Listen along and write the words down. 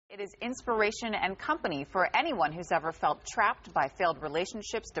It is inspiration and company for anyone who's ever felt trapped by failed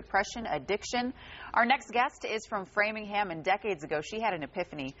relationships, depression, addiction. Our next guest is from Framingham, and decades ago she had an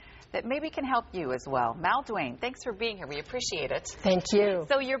epiphany that maybe can help you as well. Mal Duane, thanks for being here. We appreciate it. Thank you.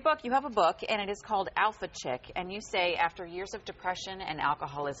 So you have a book, and it is called Alpha Chick, and you say after years of depression and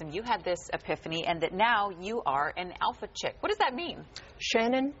alcoholism, you had this epiphany and that now you are an alpha chick. What does that mean?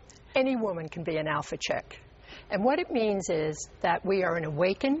 Shannon, any woman can be an alpha chick. And what it means is that we are an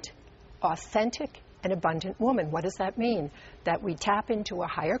awakened, authentic, and abundant woman. What does that mean? That we tap into a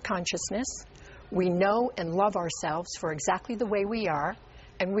higher consciousness, we know and love ourselves for exactly the way we are,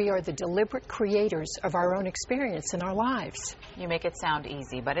 and we are the deliberate creators of our own experience in our lives. You make it sound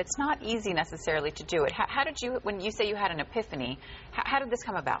easy, but it's not easy necessarily to do it. How did you, when you say you had an epiphany, how did this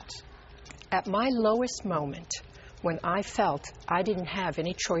come about? At my lowest moment, when I felt I didn't have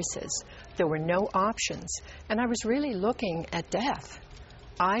any choices, there were no options, and I was really looking at death,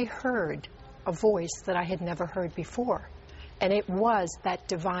 I heard a voice that I had never heard before. And it was that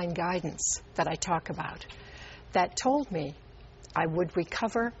divine guidance that I talk about that told me I would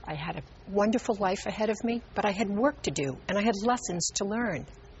recover, I had a wonderful life ahead of me, but I had work to do, and I had lessons to learn.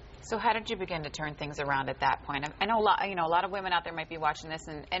 So how did you begin to turn things around at that point? I know a lot of women out there might be watching this,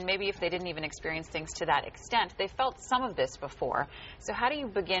 and maybe if they didn't even experience things to that extent, they felt some of this before. So how do you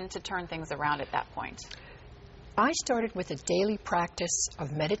begin to turn things around at that point? I started with a daily practice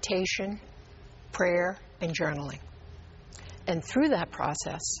of meditation, prayer, and journaling. And through that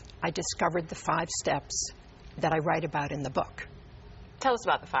process, I discovered the 5 steps that I write about in the book. Tell us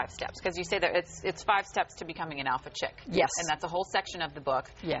about the 5 steps, because you say that it's 5 steps to becoming an alpha chick. Yes. And that's a whole section of the book.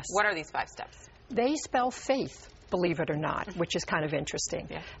 Yes. What are these 5 steps? They spell faith, believe it or not, which is kind of interesting.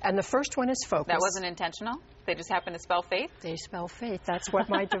 Yeah. And the first one is focus. That wasn't intentional? They just happen to spell faith? They spell faith. That's what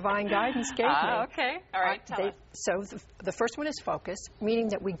my divine guidance gave me. Okay. All right, tell us. So the first one is focus, meaning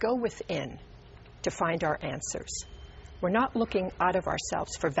that we go within to find our answers. We're not looking out of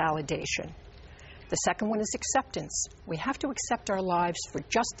ourselves for validation. The second one is acceptance. We have to accept our lives for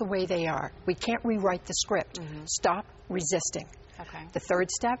just the way they are. We can't rewrite the script. Stop resisting. Okay. The third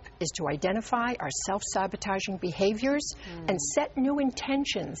step is to identify our self-sabotaging behaviors and set new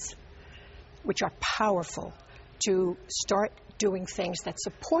intentions, which are powerful, to start doing things that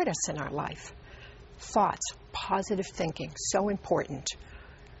support us in our life. Thoughts, positive thinking, so important.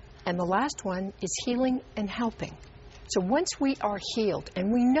 And the last one is healing and helping. So once we are healed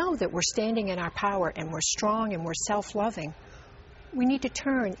and we know that we're standing in our power and we're strong and we're self-loving, we need to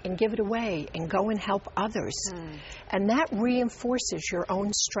turn and give it away and go and help others. And that reinforces your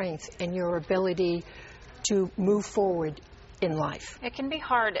own strength and your ability to move forward in life. It can be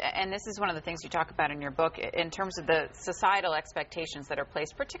hard, and this is one of the things you talk about in your book, in terms of the societal expectations that are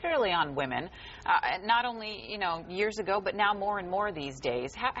placed, particularly on women, not only years ago, but now more and more these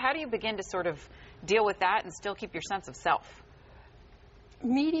days. How do you begin to sort of deal with that and still keep your sense of self?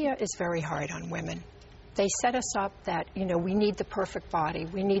 Media is very hard on women. They set us up that, we need the perfect body,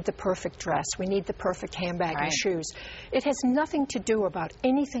 we need the perfect dress, we need the perfect handbag and shoes. It has nothing to do about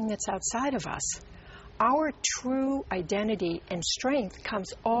anything that's outside of us. Our true identity and strength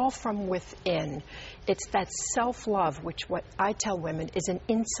comes all from within. It's that self-love, which what I tell women is an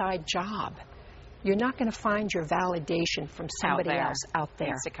inside job. You're not going to find your validation from somebody else out there.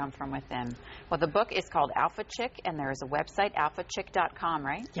 It needs to come from within. Well, the book is called Alpha Chick, and there is a website, alphachick.com,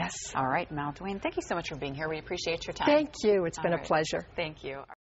 right? Yes. All right, Mal Duane, thank you so much for being here. We appreciate your time. Thank you. It's been a pleasure. Thank you.